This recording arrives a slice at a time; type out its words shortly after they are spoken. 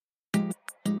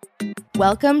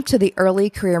Welcome to the Early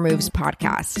Career Moves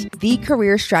podcast, the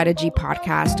career strategy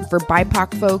podcast for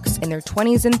BIPOC folks in their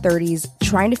 20s and 30s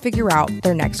trying to figure out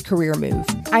their next career move.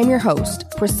 I'm your host,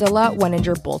 Priscilla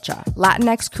Weninger-Bolcha,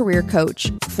 Latinx career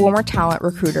coach, former talent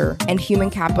recruiter, and human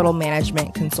capital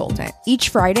management consultant. Each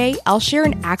Friday, I'll share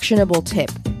an actionable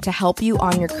tip to help you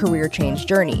on your career change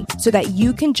journey so that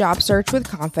you can job search with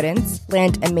confidence,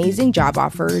 land amazing job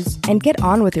offers, and get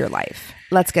on with your life.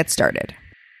 Let's get started.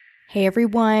 Hey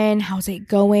everyone, how's it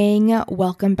going?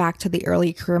 Welcome back to the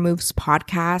Early Career Moves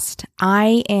podcast.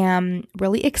 I am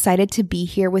really excited to be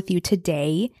here with you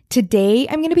today. Today,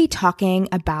 I'm going to be talking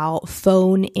about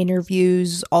phone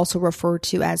interviews, also referred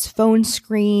to as phone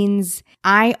screens.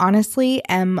 I honestly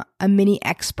am a mini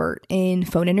expert in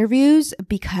phone interviews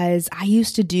because I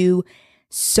used to do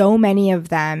so many of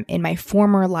them in my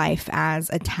former life as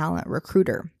a talent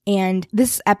recruiter. And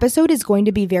this episode is going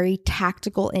to be very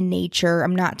tactical in nature.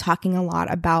 I'm not talking a lot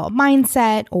about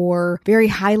mindset or very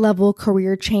high-level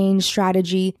career change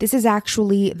strategy. This is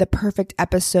actually the perfect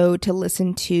episode to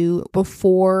listen to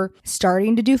before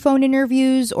starting to do phone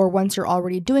interviews or once you're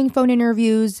already doing phone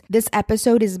interviews. This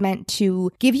episode is meant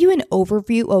to give you an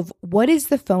overview of what is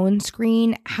the phone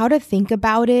screen, how to think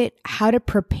about it, how to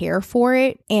prepare for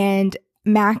it, and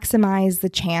maximize the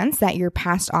chance that you're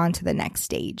passed on to the next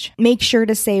stage. Make sure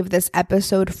to save this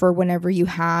episode for whenever you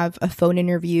have a phone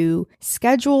interview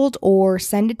scheduled or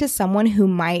send it to someone who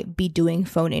might be doing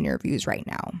phone interviews right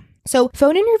now. So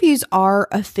phone interviews are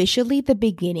officially the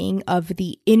beginning of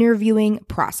the interviewing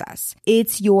process.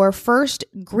 It's your first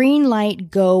green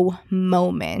light go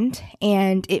moment,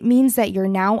 and it means that you're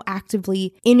now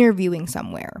actively interviewing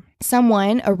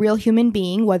someone, a real human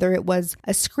being, whether it was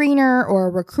a screener or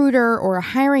a recruiter or a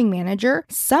hiring manager.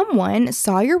 Someone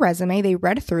saw your resume, they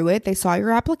read through it, they saw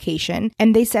your application,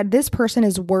 and they said this person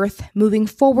is worth moving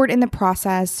forward in the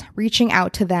process, reaching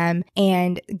out to them,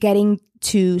 and getting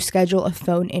to schedule a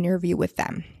phone interview with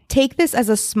them. Take this as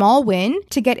a small win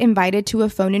to get invited to a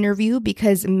phone interview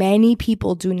because many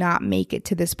people do not make it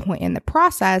to this point in the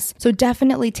process. So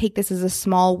definitely take this as a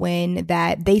small win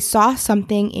that they saw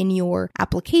something in your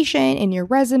application, in your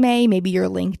resume, maybe your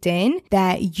LinkedIn,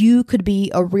 that you could be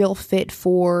a real fit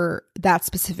for that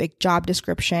specific job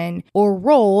description or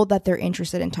role that they're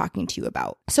interested in talking to you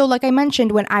about. So like I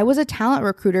mentioned, when I was a talent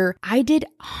recruiter, I did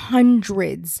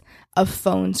hundreds of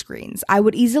phone screens. I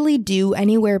would easily do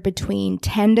anywhere between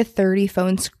 10 to 30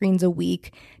 phone screens a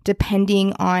week,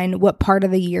 depending on what part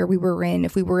of the year we were in,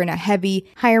 if we were in a heavy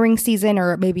hiring season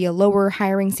or maybe a lower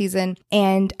hiring season.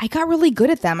 And I got really good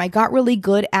at them. I got really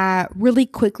good at really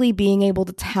quickly being able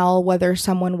to tell whether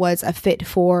someone was a fit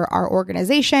for our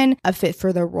organization, a fit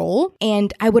for the role.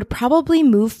 And I would probably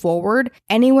move forward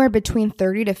anywhere between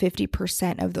 30 to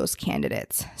 50% of those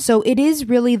candidates. So it is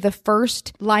really the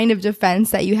first line of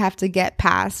defense that you have to get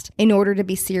past in order to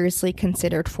be seriously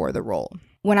considered for the role.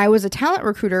 When I was a talent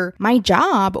recruiter, my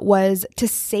job was to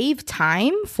save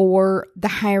time for the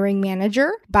hiring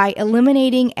manager by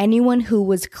eliminating anyone who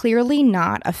was clearly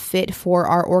not a fit for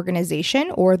our organization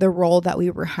or the role that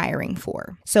we were hiring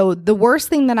for. So the worst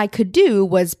thing that I could do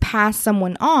was pass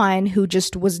someone on who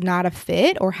just was not a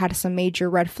fit or had some major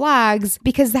red flags,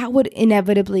 because that would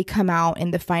inevitably come out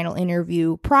in the final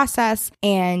interview process.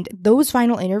 And those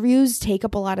final interviews take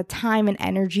up a lot of time and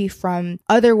energy from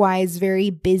otherwise very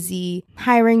busy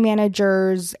hiring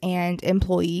managers and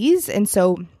employees. And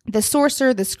so the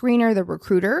sourcer, the screener, the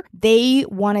recruiter, they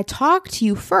want to talk to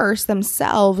you first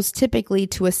themselves, typically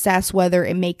to assess whether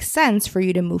it makes sense for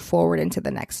you to move forward into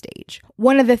the next stage.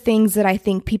 One of the things that I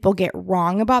think people get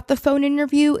wrong about the phone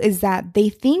interview is that they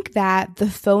think that the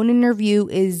phone interview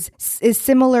is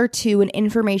similar to an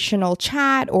informational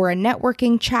chat or a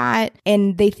networking chat,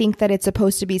 and they think that it's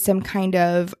supposed to be some kind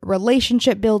of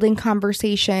relationship building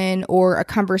conversation or a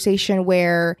conversation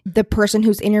where the person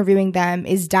who's interviewing them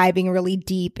is diving really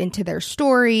deep into their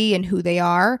story and who they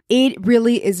are. It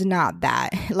really is not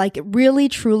that. Like, really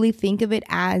truly think of it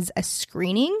as a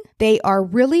screening. They are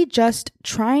really just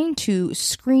trying to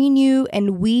screen you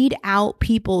and weed out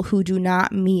people who do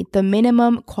not meet the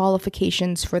minimum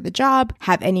qualifications for the job,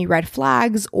 have any red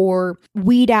flags, or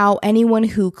weed out anyone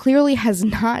who clearly has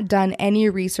not done any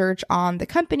research on the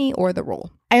company or the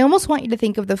role. I almost want you to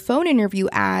think of the phone interview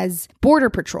as Border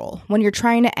Patrol. When you're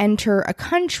trying to enter a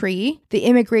country, the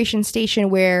immigration station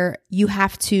where you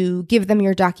have to give them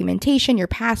your documentation, your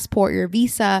passport, your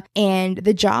visa, and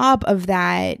the job of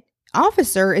that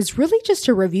officer is really just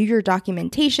to review your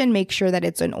documentation, make sure that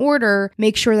it's in order,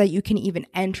 make sure that you can even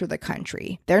enter the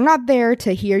country. They're not there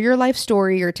to hear your life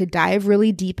story or to dive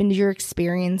really deep into your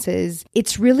experiences.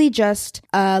 It's really just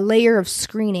a layer of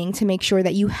screening to make sure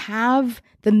that you have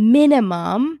the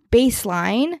minimum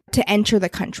baseline to enter the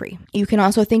country. You can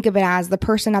also think of it as the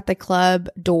person at the club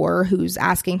door who's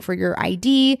asking for your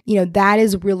ID. That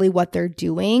is really what they're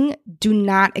doing. Do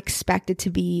not expect it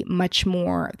to be much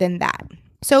more than that.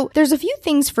 So there's a few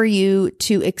things for you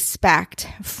to expect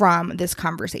from this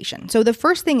conversation. So the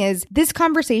first thing is this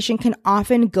conversation can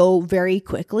often go very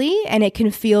quickly and it can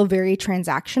feel very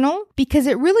transactional because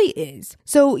it really is.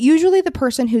 So usually the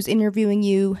person who's interviewing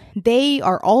you, they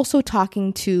are also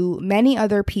talking to many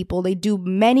other people. They do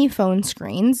many phone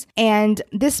screens, and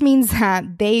this means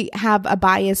that they have a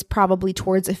bias probably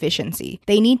towards efficiency.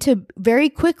 They need to very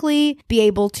quickly be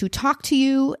able to talk to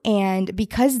you, and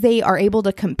because they are able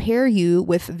to compare you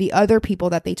with the other people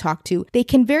that they talk to, they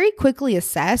can very quickly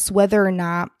assess whether or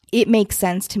not it makes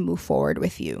sense to move forward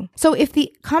with you. So if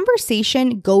the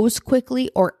conversation goes quickly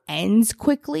or ends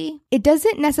quickly, it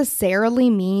doesn't necessarily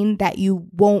mean that you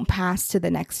won't pass to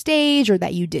the next stage or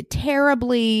that you did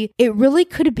terribly. It really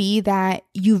could be that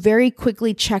you very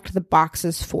quickly checked the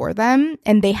boxes for them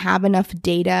and they have enough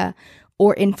data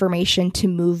or information to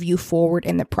move you forward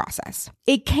in the process.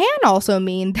 It can also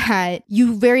mean that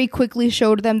you very quickly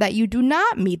showed them that you do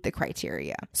not meet the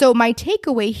criteria. So my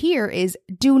takeaway here is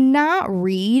do not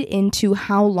read into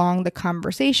how long the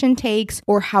conversation takes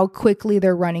or how quickly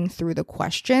they're running through the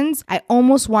questions. I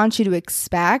almost want you to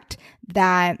expect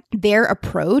that their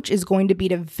approach is going to be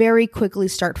to very quickly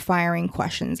start firing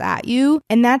questions at you.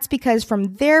 And that's because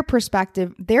from their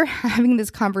perspective, they're having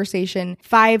this conversation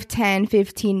 5, 10,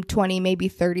 15, 20, maybe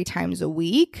 30 times a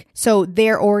week. So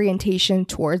their orientation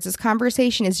towards this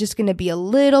conversation is just going to be a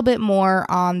little bit more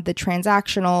on the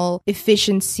transactional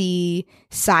efficiency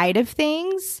side of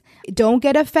things. Don't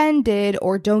get offended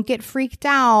or don't get freaked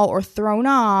out or thrown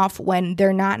off when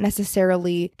they're not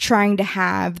necessarily trying to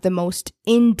have the most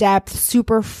in-depth,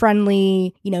 super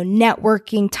friendly,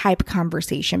 networking type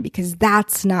conversation, because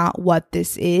that's not what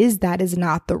this is. That is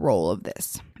not the role of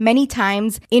this. Many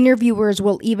times, interviewers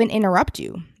will even interrupt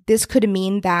you. This could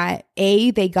mean that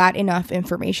A, they got enough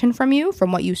information from you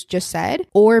from what you just said,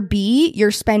 or B,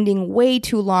 you're spending way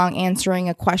too long answering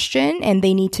a question and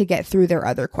they need to get through their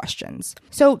other questions.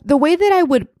 So the way that I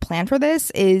would plan for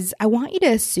this is I want you to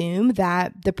assume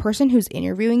that the person who's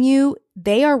interviewing you,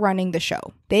 they are running the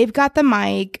show. They've got the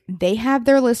mic. They have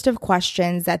their list of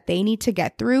questions that they need to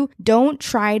get through. Don't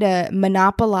try to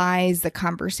monopolize the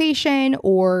conversation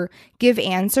or give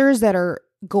answers that are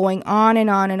going on and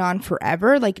on and on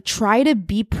forever. Try to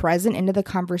be present into the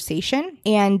conversation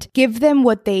and give them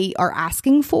what they are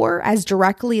asking for as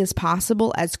directly as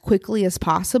possible, as quickly as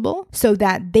possible, so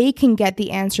that they can get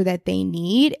the answer that they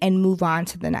need and move on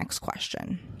to the next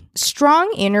question.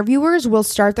 Strong interviewers will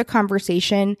start the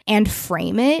conversation and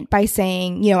frame it by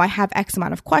saying, I have X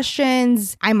amount of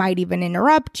questions. I might even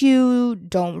interrupt you.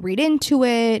 Don't read into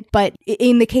it. But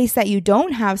in the case that you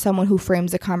don't have someone who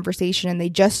frames a conversation and they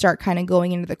just start kind of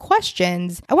going into the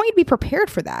questions, I want you to be prepared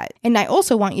for that. And I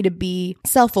also want you to be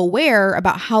self-aware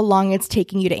about how long it's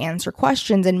taking you to answer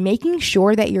questions and making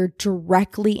sure that you're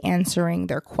directly answering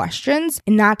their questions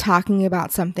and not talking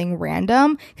about something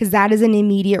random, because that is an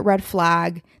immediate red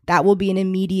flag. That will be an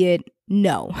immediate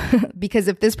no, because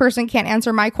if this person can't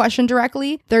answer my question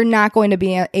directly, they're not going to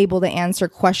be able to answer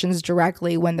questions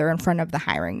directly when they're in front of the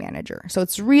hiring manager. So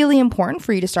it's really important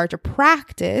for you to start to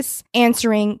practice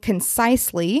answering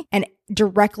concisely and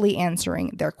directly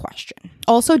answering their question.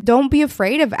 Also, don't be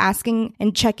afraid of asking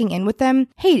and checking in with them.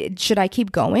 Hey, should I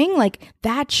keep going?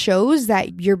 That shows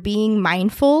that you're being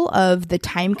mindful of the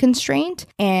time constraint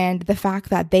and the fact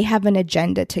that they have an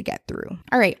agenda to get through.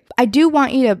 All right. I do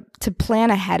want you to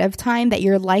plan ahead of time that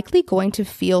you're likely going to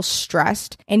feel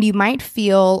stressed and you might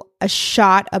feel a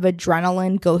shot of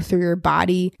adrenaline go through your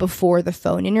body before the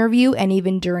phone interview and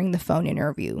even during the phone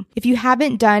interview. If you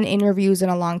haven't done interviews in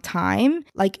a long time,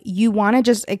 you want to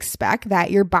just expect that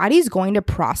your body's going to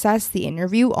process the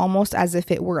interview almost as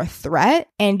if it were a threat,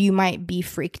 and you might be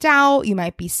freaked out, you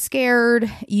might be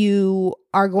scared, you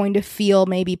are going to feel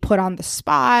maybe put on the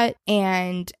spot,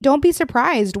 and don't be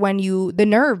surprised when the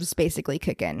nerves basically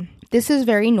kick in. This is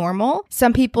very normal.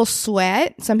 Some people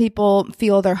sweat. Some people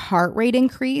feel their heart rate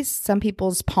increase. Some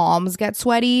people's palms get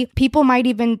sweaty. People might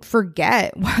even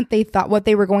forget what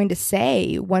they were going to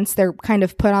say once they're kind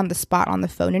of put on the spot on the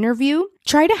phone interview.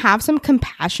 Try to have some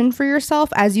compassion for yourself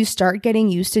as you start getting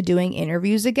used to doing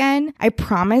interviews again. I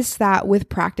promise that with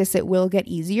practice, it will get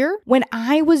easier. When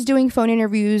I was doing phone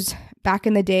interviews back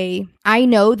in the day, I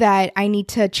know that I need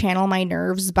to channel my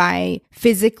nerves by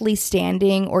physically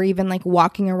standing or even like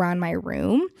walking around my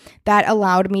room. That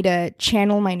allowed me to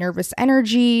channel my nervous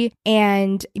energy.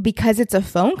 And because it's a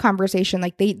phone conversation,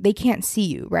 like they can't see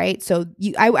you, right? So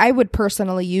I would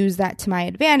personally use that to my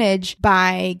advantage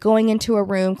by going into a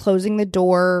room, closing the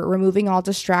door, removing all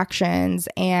distractions,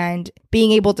 and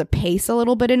being able to pace a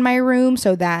little bit in my room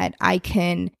so that I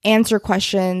can answer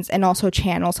questions and also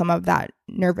channel some of that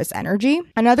nervous energy.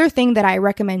 Another thing that I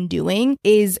recommend doing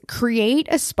is create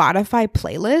a Spotify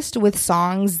playlist with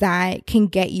songs that can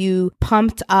get you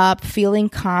pumped up, feeling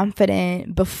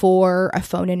confident before a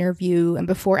phone interview and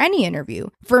before any interview.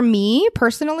 For me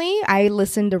personally, I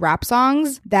listened to rap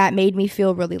songs that made me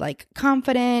feel really like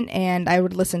confident, and I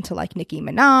would listen to like Nicki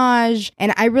Minaj,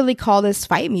 and I really call this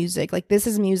fight music. Like this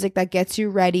is music that gets you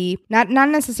ready, not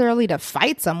necessarily to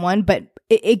fight someone, but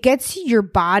it gets your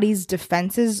body's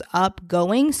defenses up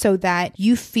going so that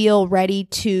you feel ready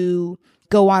to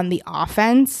go on the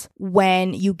offense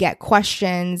when you get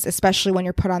questions, especially when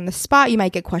you're put on the spot. You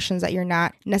might get questions that you're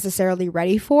not necessarily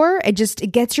ready for.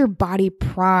 It gets your body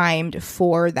primed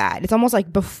for that. It's almost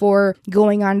like before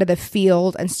going onto the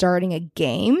field and starting a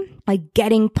game, like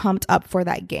getting pumped up for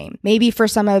that game. Maybe for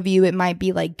some of you, it might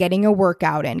be like getting a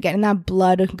workout in, getting that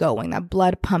blood going, that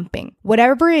blood pumping.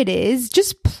 Whatever it is,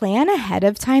 just plan ahead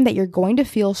of time that you're going to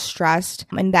feel stressed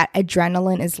and that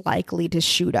adrenaline is likely to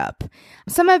shoot up.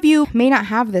 Some of you may not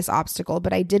have this obstacle,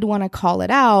 but I did want to call it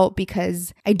out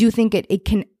because I do think it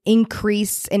can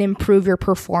increase and improve your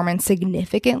performance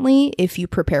significantly if you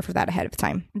prepare for that ahead of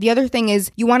time. The other thing is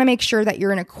you want to make sure that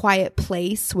you're in a quiet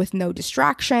place with no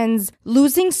distractions.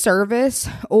 Losing service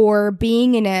or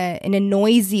being in a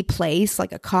noisy place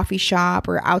like a coffee shop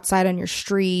or outside on your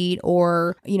street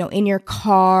or, in your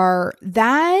car,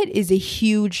 that is a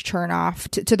huge turnoff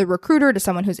to the recruiter, to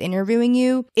someone who's interviewing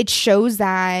you. It shows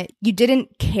that you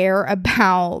didn't care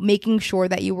about making sure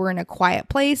that you were in a quiet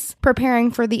place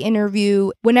preparing for the interview.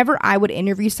 Whenever I would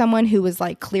interview someone who was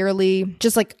like clearly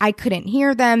just like I couldn't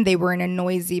hear them, they were in a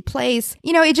noisy place,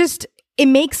 it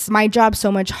makes my job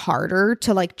so much harder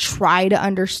to like try to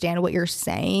understand what you're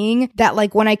saying, that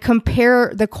like when I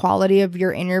compare the quality of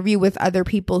your interview with other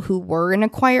people who were in a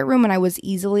quiet room and I was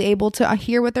easily able to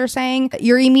hear what they're saying,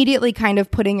 you're immediately kind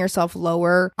of putting yourself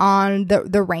lower on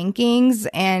the rankings,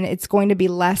 and it's going to be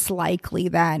less likely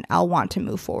that I'll want to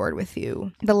move forward with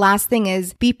you. The last thing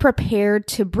is be prepared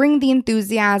to bring the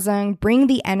enthusiasm, bring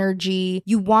the energy.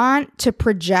 You want to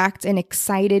project an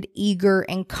excited, eager,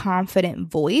 and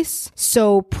confident voice.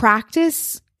 So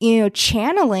practice,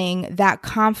 channeling that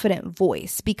confident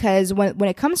voice, because when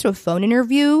it comes to a phone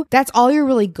interview, that's all you're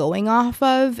really going off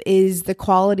of is the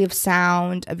quality of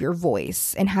sound of your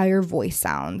voice and how your voice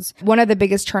sounds. One of the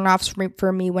biggest turnoffs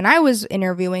for me when I was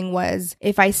interviewing was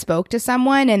if I spoke to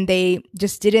someone and they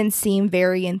just didn't seem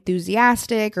very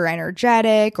enthusiastic or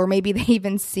energetic, or maybe they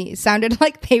even sounded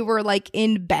like they were like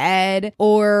in bed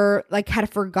or like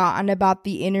had forgotten about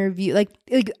the interview, like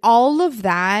all of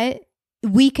that.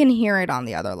 We can hear it on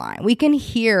the other line. We can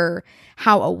hear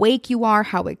how awake you are,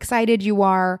 how excited you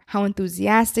are, how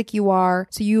enthusiastic you are.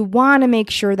 So you want to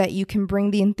make sure that you can bring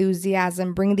the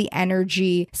enthusiasm, bring the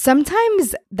energy.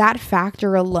 Sometimes that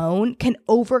factor alone can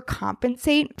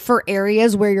overcompensate for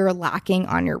areas where you're lacking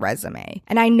on your resume.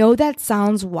 And I know that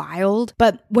sounds wild,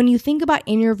 but when you think about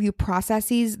interview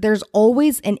processes, there's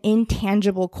always an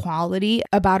intangible quality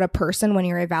about a person when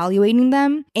you're evaluating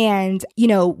them. And,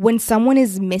 when someone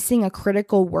is missing a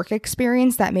critical work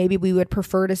experience that maybe we would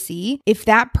prefer to see, if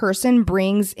that person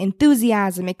brings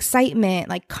enthusiasm, excitement,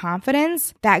 like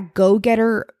confidence, that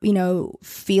go-getter,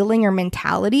 feeling or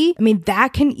mentality,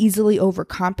 that can easily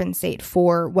overcompensate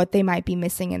for what they might be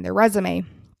missing in their resume.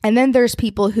 And then there's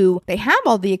people who they have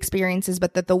all the experiences,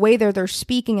 but that the way they're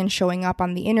speaking and showing up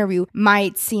on the interview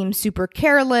might seem super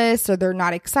careless, or they're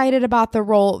not excited about the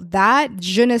role. That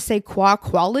je ne sais quoi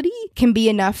quality can be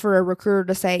enough for a recruiter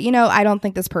to say, I don't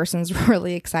think this person's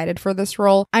really excited for this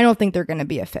role. I don't think they're going to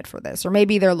be a fit for this, or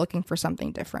maybe they're looking for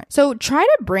something different. So try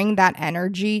to bring that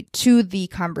energy to the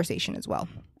conversation as well.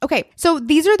 Okay, so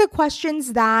these are the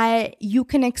questions that you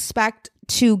can expect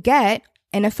to get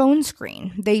in a phone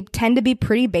screen. They tend to be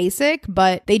pretty basic,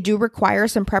 but they do require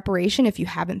some preparation if you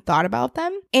haven't thought about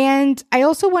them. And I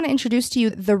also want to introduce to you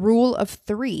the rule of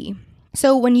 3.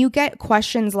 So when you get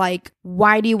questions like,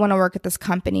 why do you want to work at this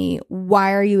company?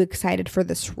 Why are you excited for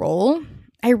this role?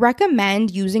 I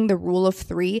recommend using the rule of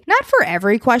 3, not for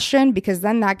every question, because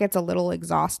then that gets a little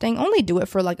exhausting. Only do it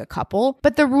for like a couple.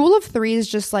 But the rule of 3 is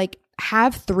just like,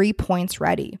 have 3 points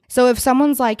ready. So if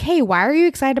someone's like, hey, why are you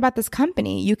excited about this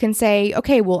company? You can say,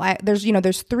 okay, well,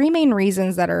 there's 3 main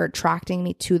reasons that are attracting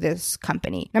me to this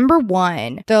company. Number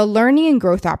 1, the learning and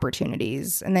growth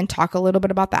opportunities, and then talk a little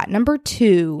bit about that. Number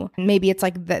 2, maybe it's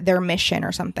like their mission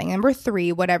or something. Number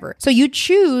 3, whatever. So you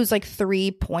choose like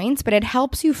 3 points, but it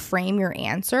helps you frame your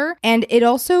answer. And it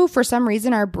also, for some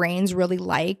reason, our brains really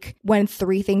like when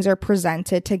 3 things are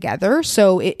presented together.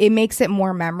 So it makes it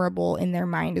more memorable in their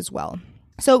mind as well.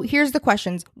 So here's the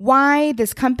questions. Why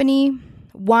this company?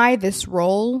 Why this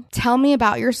role? Tell me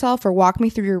about yourself or walk me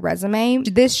through your resume.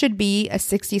 This should be a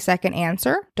 60-second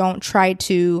answer. Don't try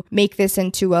to make this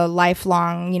into a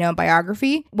lifelong,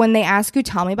 biography. When they ask you,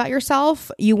 tell me about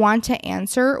yourself, you want to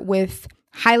answer with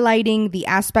highlighting the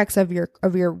aspects of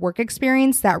your work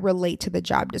experience that relate to the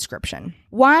job description.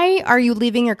 Why are you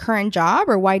leaving your current job,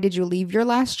 or why did you leave your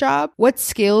last job? What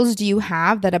skills do you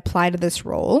have that apply to this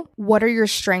role? What are your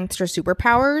strengths or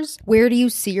superpowers? Where do you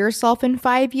see yourself in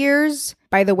 5 years?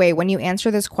 By the way, when you answer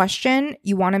this question,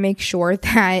 you want to make sure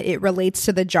that it relates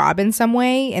to the job in some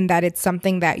way and that it's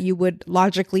something that you would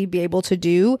logically be able to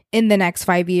do in the next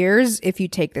 5 years if you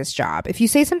take this job. If you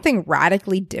say something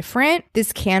radically different,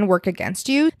 this can work against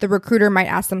you. The recruiter might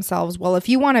ask themselves, well, if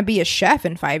you want to be a chef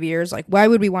in 5 years, like why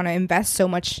would we want to invest so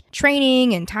much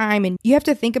training and time? And you have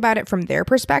to think about it from their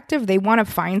perspective. They want to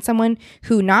find someone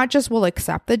who not just will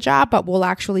accept the job, but will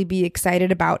actually be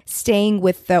excited about staying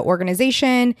with the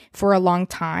organization for a long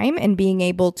time and being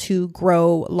able to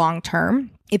grow long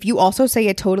term. If you also say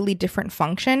a totally different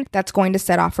function, that's going to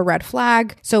set off a red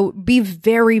flag. So be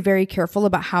very, very careful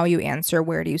about how you answer,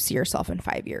 where do you see yourself in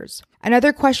 5 years?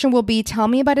 Another question will be, tell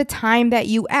me about a time that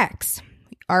you X.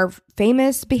 Our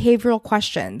famous behavioral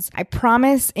questions. I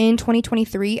promise in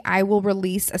 2023, I will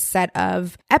release a set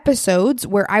of episodes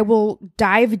where I will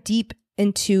dive deep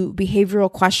into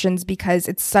behavioral questions because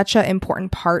it's such an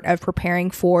important part of preparing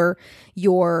for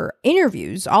your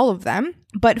interviews, all of them.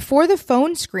 But for the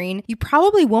phone screen, you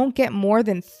probably won't get more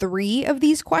than 3 of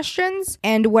these questions.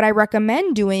 And what I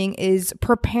recommend doing is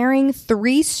preparing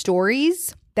 3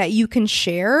 stories that you can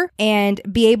share and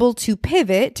be able to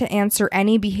pivot to answer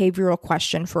any behavioral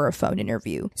question for a phone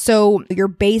interview. So your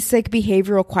basic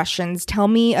behavioral questions, tell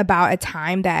me about a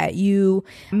time that you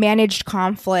managed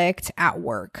conflict at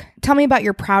work. Tell me about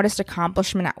your proudest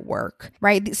accomplishment at work,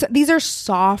 right? So these are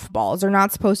softballs. They're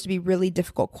not supposed to be really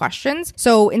difficult questions.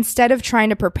 So instead of trying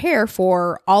to prepare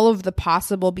for all of the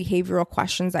possible behavioral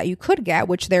questions that you could get,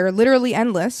 which they're literally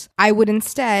endless, I would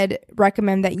instead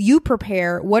recommend that you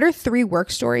prepare what are 3 work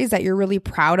stories that you're really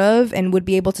proud of and would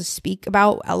be able to speak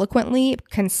about eloquently,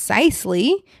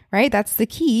 concisely, right? That's the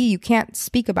key. You can't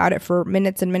speak about it for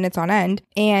minutes and minutes on end.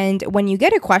 And when you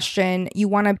get a question, you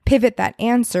want to pivot that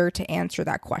answer to answer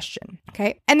that question.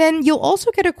 Okay. And then you'll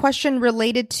also get a question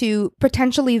related to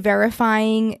potentially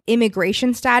verifying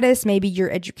immigration status, maybe your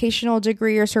educational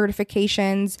degree or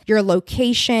certifications, your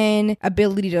location,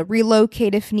 ability to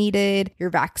relocate if needed,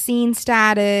 your vaccine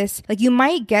status. Like you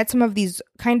might get some of these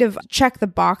kind of check the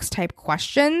box type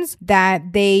questions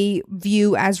that they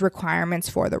view as requirements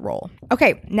for the role.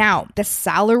 Okay, now the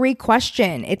salary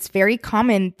question. It's very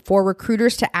common for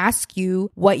recruiters to ask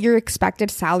you what your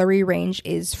expected salary range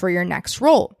is for your next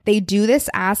role. They do this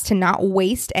as to not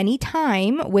waste any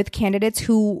time with candidates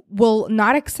who will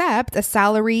not accept a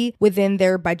salary within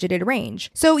their budgeted range.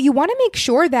 So you want to make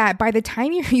sure that by the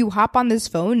time you hop on this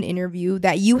phone interview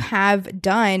that you have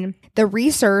done the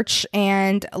research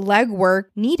and legwork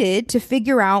needed to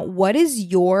figure out what is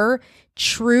your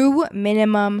true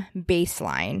minimum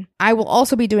baseline. I will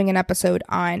also be doing an episode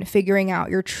on figuring out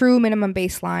your true minimum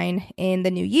baseline in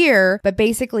the new year, but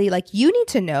basically you need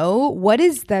to know what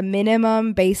is the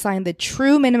minimum baseline, the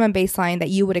true minimum baseline that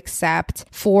you would accept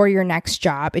for your next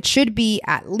job. It should be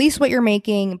at least what you're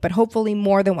making, but hopefully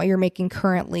more than what you're making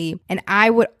currently. And I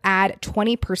would add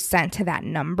 20% to that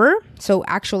number. So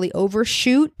actually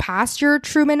overshoot past your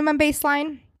true minimum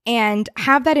baseline. And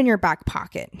have that in your back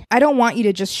pocket. I don't want you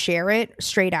to just share it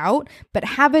straight out, but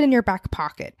have it in your back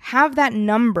pocket. Have that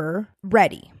number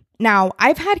ready. Now,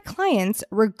 I've had clients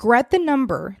regret the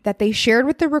number that they shared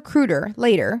with the recruiter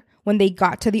later when they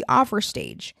got to the offer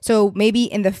stage. So maybe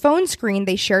in the phone screen,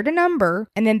 they shared a number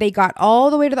and then they got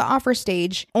all the way to the offer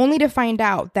stage only to find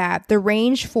out that the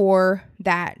range for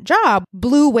that job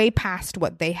blew way past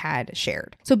what they had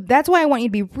shared. So that's why I want you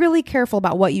to be really careful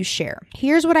about what you share.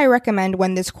 Here's what I recommend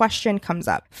when this question comes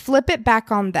up. Flip it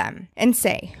back on them and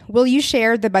say, will you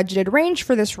share the budgeted range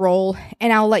for this role?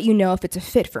 And I'll let you know if it's a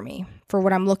fit for me, for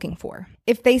what I'm looking for.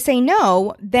 If they say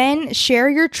no, then share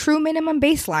your true minimum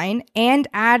baseline and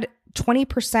add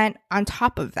 20% on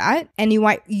top of that. And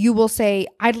you will say,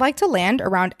 I'd like to land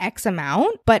around X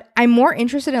amount, but I'm more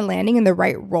interested in landing in the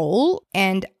right role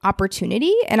and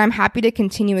opportunity. And I'm happy to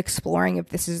continue exploring if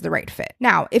this is the right fit.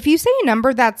 Now, if you say a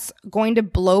number that's going to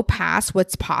blow past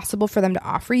what's possible for them to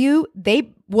offer you,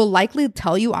 they will likely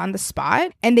tell you on the spot,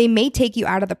 and they may take you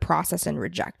out of the process and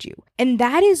reject you. And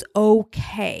that is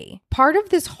okay. Part of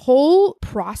this whole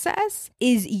process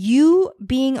is you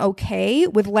being okay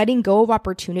with letting go of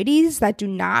opportunities that do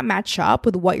not match up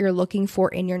with what you're looking for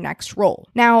in your next role.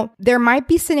 Now, there might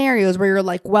be scenarios where you're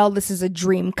like, well, this is a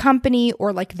dream company,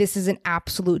 or like this is an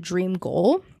absolute dream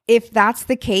goal. If that's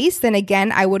the case, then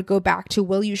again, I would go back to,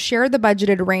 will you share the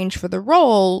budgeted range for the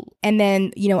role? And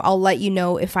then, I'll let you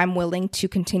know if I'm willing to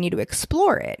continue to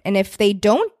explore it. And if they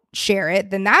don't share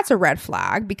it, then that's a red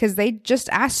flag because they just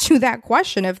asked you that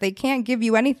question. If they can't give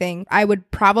you anything, I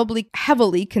would probably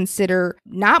heavily consider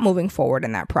not moving forward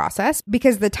in that process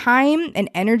because the time and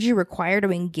energy required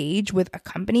to engage with a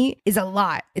company is a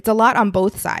lot. It's a lot on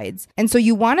both sides. And so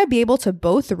you want to be able to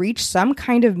both reach some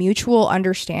kind of mutual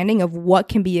understanding of what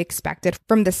can be expected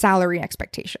from the salary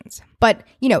expectations. But,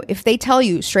 if they tell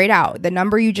you straight out, the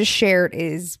number you just shared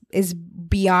is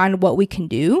beyond what we can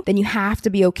do, then you have to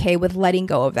be okay with letting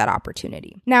go of that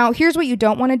opportunity. Now, here's what you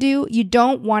don't want to do. You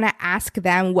don't want to ask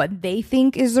them what they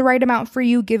think is the right amount for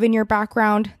you, given your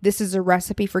background. This is a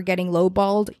recipe for getting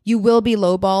lowballed. You will be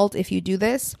lowballed if you do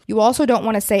this. You also don't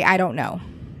want to say, I don't know.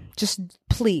 Just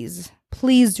please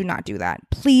do not do that.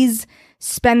 Please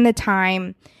spend the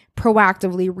time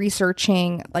proactively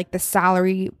researching like the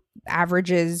salary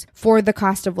averages for the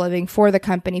cost of living, for the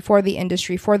company, for the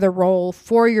industry, for the role,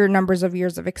 for your numbers of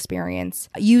years of experience.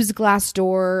 Use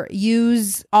Glassdoor,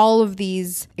 use all of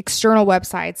these external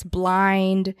websites,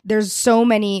 Blind. There's so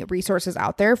many resources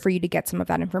out there for you to get some of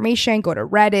that information. Go to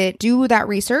Reddit, do that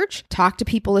research, talk to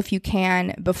people if you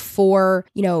can before,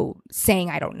 saying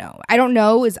I don't know. I don't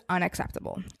know is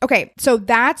unacceptable. Okay, so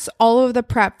that's all of the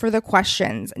prep for the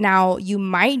questions. Now, you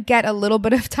might get a little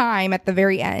bit of time at the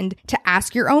very end to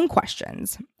ask your own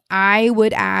questions. I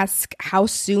would ask, how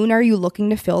soon are you looking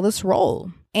to fill this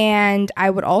role? And I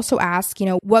would also ask,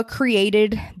 what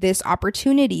created this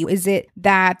opportunity? Is it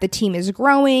that the team is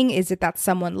growing? Is it that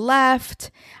someone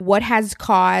left? What has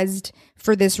caused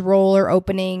for this role or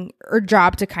opening or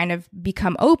job to kind of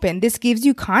become open? This gives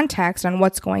you context on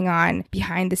what's going on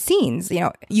behind the scenes.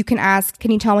 You can ask, can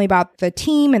you tell me about the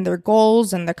team and their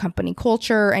goals and the company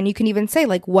culture? And you can even say,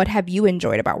 like, what have you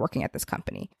enjoyed about working at this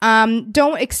company?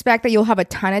 Don't expect that you'll have a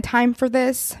ton of time for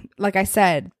this. Like I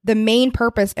said, the main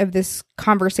purpose of this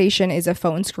conversation is a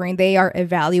phone screen. They are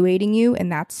evaluating you,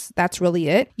 and that's really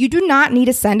it. You do not need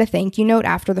to send a thank you note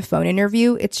after the phone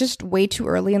interview. It's just way too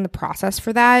early in the process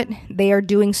for that. They are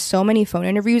doing so many phone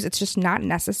interviews. It's just not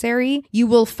necessary. You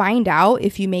will find out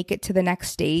if you make it to the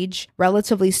next stage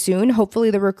relatively soon.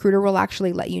 Hopefully the recruiter will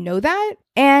actually let you know that.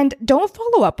 And don't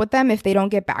follow up with them if they don't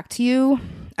get back to you.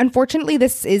 Unfortunately,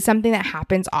 this is something that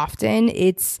happens often.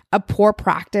 It's a poor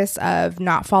practice of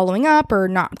not following up or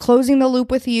not closing the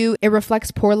loop with you. It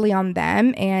reflects poorly on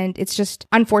them. And it's just,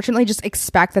 unfortunately, just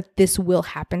expect that this will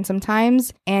happen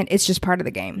sometimes. And it's just part of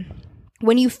the game.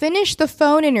 When you finish the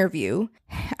phone interview,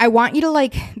 I want you to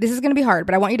this is going to be hard,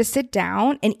 but I want you to sit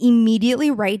down and immediately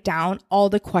write down all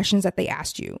the questions that they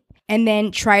asked you. And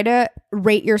then try to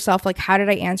rate yourself, how did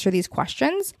I answer these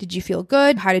questions? Did you feel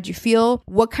good? How did you feel?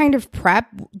 What kind of prep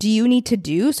do you need to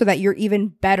do so that you're even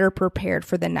better prepared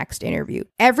for the next interview?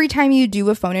 Every time you do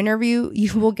a phone interview,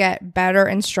 you will get better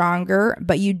and stronger,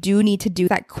 but you do need to do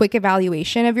that quick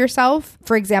evaluation of yourself.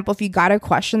 For example, if you got a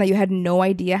question that you had no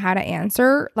idea how to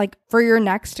answer, for your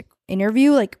next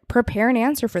interview, prepare an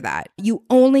answer for that. You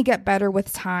only get better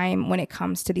with time when it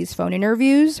comes to these phone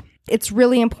interviews. It's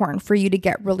really important for you to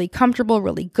get really comfortable,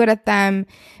 really good at them,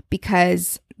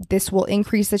 because this will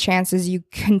increase the chances you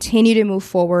continue to move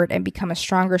forward and become a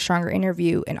stronger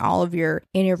interview in all of your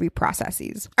interview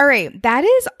processes. All right, that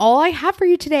is all I have for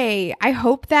you today. I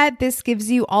hope that this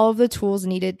gives you all of the tools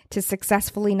needed to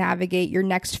successfully navigate your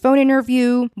next phone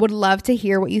interview. Would love to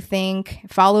hear what you think.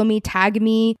 Follow me, tag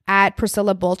me at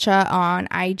Priscilla Bulcha on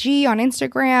IG, on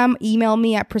Instagram. Email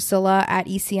me at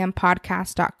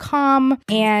priscilla@ecmpodcast.com.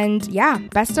 And yeah,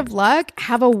 best of luck.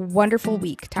 Have a wonderful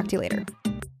week. Talk to you later.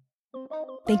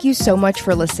 Thank you so much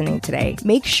for listening today.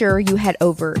 Make sure you head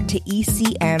over to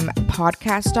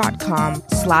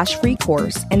ecmpodcast.com/free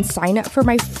course and sign up for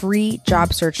my free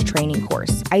job search training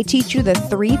course. I teach you the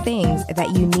 3 things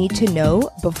that you need to know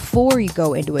before you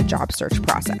go into a job search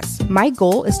process. My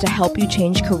goal is to help you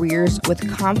change careers with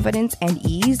confidence and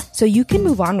ease so you can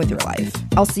move on with your life.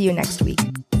 I'll see you next week.